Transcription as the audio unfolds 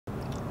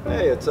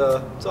Hey, it's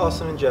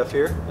Austin and Jeff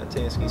here at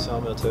Tansky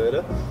Sawmill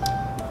Toyota.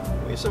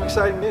 We have some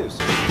exciting news.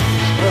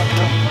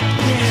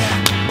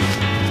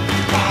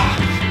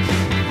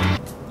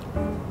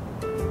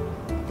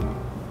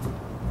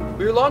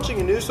 We are launching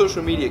a new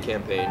social media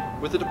campaign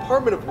with a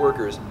department of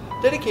workers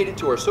dedicated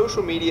to our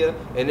social media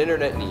and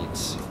internet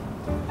needs.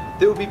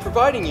 They will be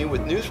providing you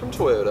with news from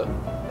Toyota,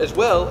 as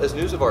well as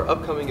news of our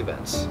upcoming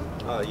events.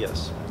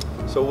 Yes.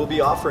 So we'll be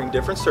offering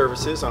different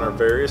services on our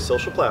various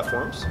social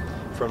platforms,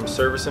 from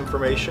service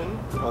information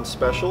on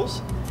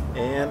specials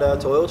and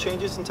to oil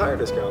changes and tire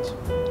discounts.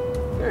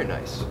 Very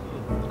nice.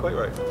 Quite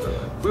right.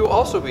 We will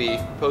also be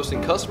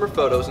posting customer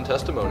photos and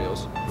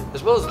testimonials,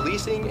 as well as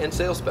leasing and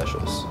sales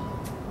specials.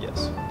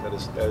 Yes, that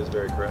is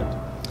very correct.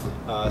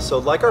 So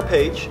like our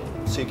page,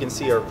 so you can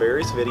see our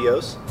various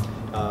videos.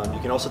 You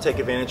can also take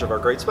advantage of our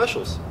great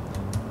specials.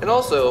 And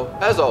also,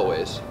 as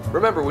always,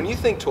 remember when you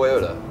think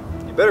Toyota,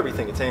 You better be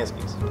thinking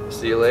Tansky's.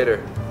 see you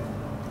later.